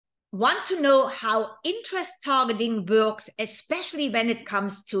Want to know how interest targeting works, especially when it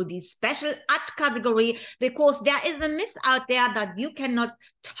comes to the special ad category, because there is a myth out there that you cannot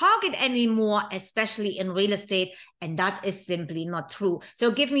target anymore, especially in real estate, and that is simply not true.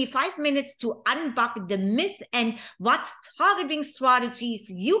 So give me 5 minutes to unbuck the myth and what targeting strategies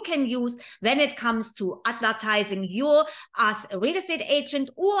you can use when it comes to advertising you as a real estate agent,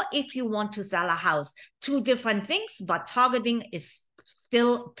 or if you want to sell a house. Two different things, but targeting is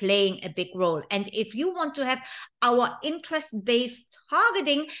still playing a big role. And if you want to have our interest-based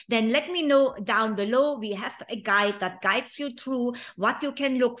targeting, then let me know down below. We have a guide that guides you through what you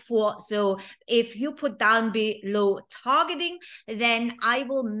can look for. So if you put down below targeting, then I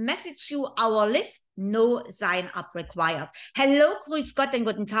will message you our list. No sign up required. Hello, grüß Gott and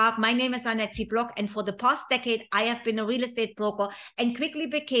guten Tag. My name is Annett, and for the past decade, I have been a real estate broker and quickly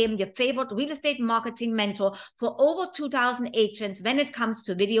became the favorite real estate marketing mentor for over 2,000 agents when it comes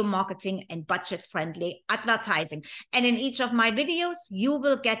to video marketing and budget-friendly advertising. And in each of my videos, you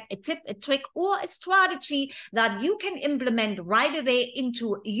will get a tip, a trick, or a strategy that you can implement right away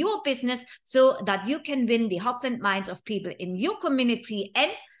into your business so that you can win the hearts and minds of people in your community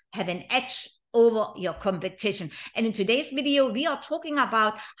and have an edge over your competition. And in today's video, we are talking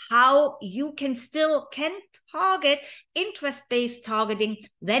about how you can target interest-based targeting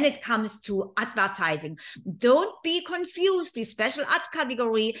when it comes to advertising. Don't be confused. The special ad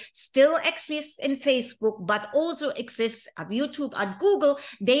category still exists in Facebook, but also exists at YouTube and Google.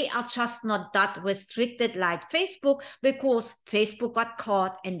 They are just not that restricted like Facebook, because Facebook got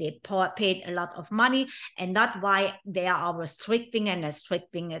caught and they paid a lot of money, and that's why they are restricting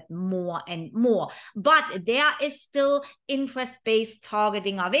it more and more. But there is still interest-based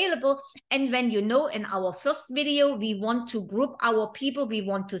targeting available. And when you know, in our first video, we want to group our people, we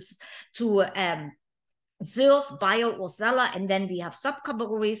want to serve buyer or seller, and then we have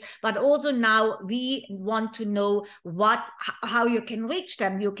subcategories. But also now we want to know how you can reach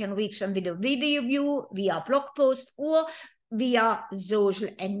them. You can reach them with a video view, via blog post, or via social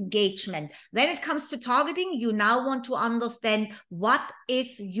engagement. When it comes to targeting, you now want to understand what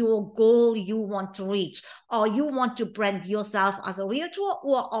is your goal you want to reach. Or you want to brand yourself as a realtor,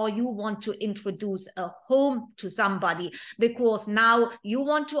 or you want to introduce a home to somebody, because now you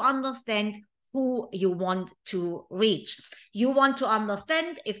want to understand who you want to reach. You want to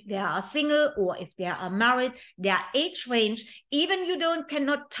understand if they are single or if they are married, their age range. Even you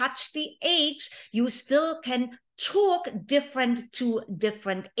cannot touch the age, you still can talk different to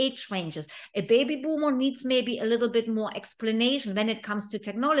different age ranges. A baby boomer needs maybe a little bit more explanation when it comes to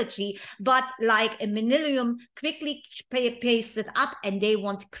technology, but like a millennium quickly pastes it up and they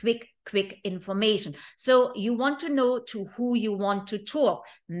want quick information. So you want to know to who you want to talk,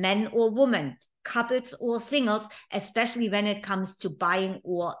 men or women, couples or singles, especially when it comes to buying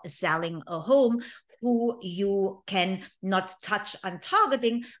or selling a home, who you can not touch on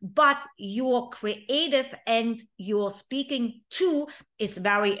targeting, but your creative and your speaking to is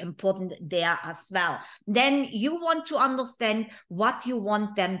very important there as well. Then you want to understand what you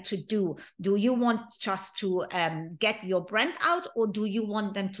want them to do. Do you want just to get your brand out, or do you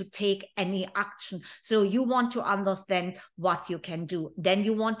want them to take any action? So you want to understand what you can do. Then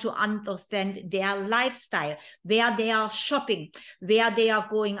you want to understand their lifestyle, where they are shopping, where they are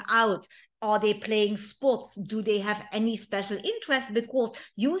going out. Are they playing sports? Do they have any special interest? Because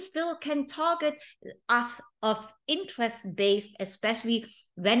you still can target us of interest-based, especially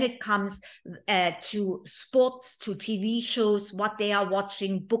when it comes to sports, to TV shows, what they are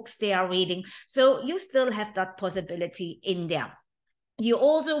watching, books they are reading. So you still have that possibility in there. You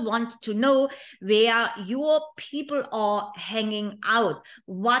also want to know where your people are hanging out,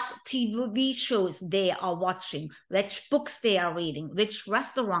 what TV shows they are watching, which books they are reading, which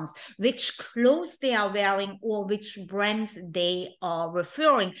restaurants, which clothes they are wearing, or which brands they are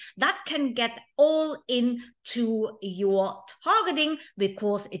referring. That can get all into your targeting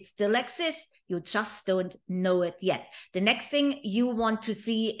because it still exists. You just don't know it yet. The next thing you want to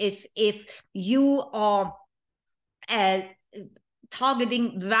see is if you are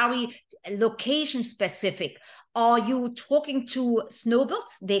targeting very location specific. Are you talking to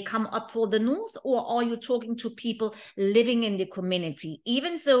snowbirds? They come up for the north, or are you talking to people living in the community?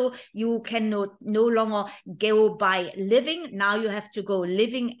 Even so, you can no longer go by living. Now you have to go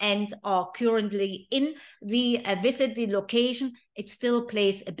living and are currently in the visit the location it still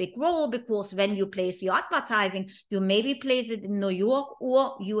plays a big role, because when you place your advertising, you maybe place it in New York,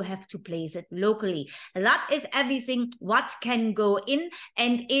 or you have to place it locally. That is everything what can go in.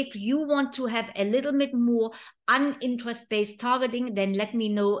 And if you want to have a little bit more uninterest-based targeting, then let me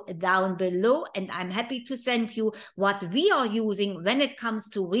know down below, and I'm happy to send you what we are using when it comes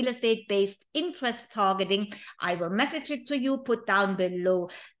to real estate-based interest targeting. I will message it to you, put down below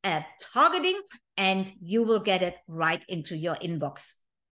targeting, and you will get it right into your inbox.